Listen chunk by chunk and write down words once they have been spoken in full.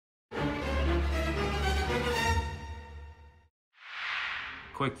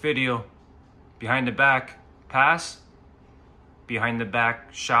Quick video. Behind the back pass, behind the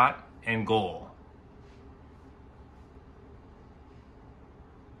back shot, and goal.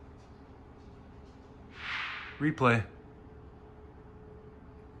 Replay.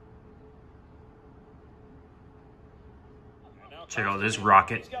 Check out this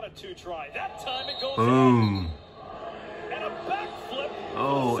rocket. Boom.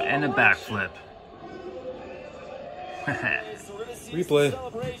 Oh, and a backflip. Replay.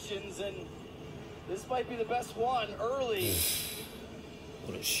 This might be the best one early.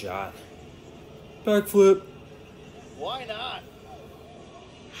 What a shot. Backflip. Why not?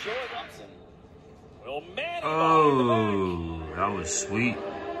 Show it up. Well, Manny, oh, that was sweet.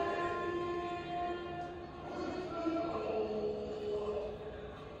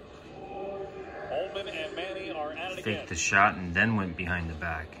 Holman and Manny are at it again. Faked the shot and then went behind the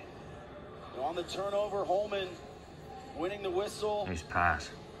back. On the turnover, Holman winning the whistle. Nice pass.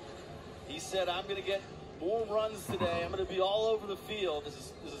 He said, I'm going to get more runs today. I'm going to be all over the field.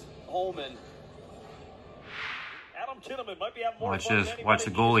 This is Holman. Adam Kinnaman might be having more Watch fun this. than Watch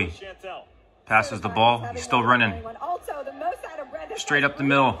the anybody. goalie. Passes the ball. He's still running. Straight up the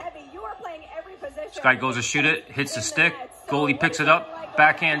middle. This guy goes to shoot it. Hits the stick. Goalie picks it up.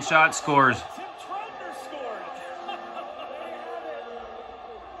 Backhand shot. Scores. Tim Trundler scored.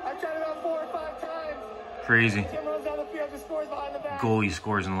 I've tried it about 4 or 5 times. Crazy. Tim runs down the field, just scores behind the back. Goalie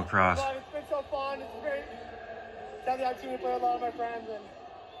scores in lacrosse. It's been so fun. It's great. Had the opportunity to play with a lot of my friends, and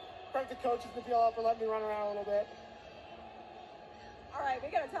thank the coaches to feel up for letting me run around a little bit. All right, we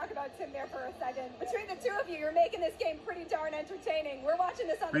got to talk about Tim there for a second. Between the two of you, you're making this game pretty darn entertaining. We're watching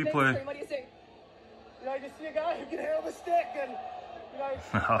this on the big screen. What do you think? You know, you see a guy who can handle the stick, and you know,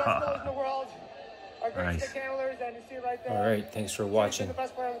 the best goalies in the world are great stick handlers, and you see it right there. All right, thanks for watching. He's the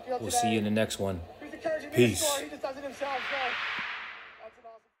best player on the field We'll today. see you in the next one. He's encouraging me to Peace. score. He just does it himself.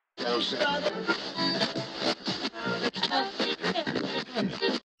 So that's an awesome.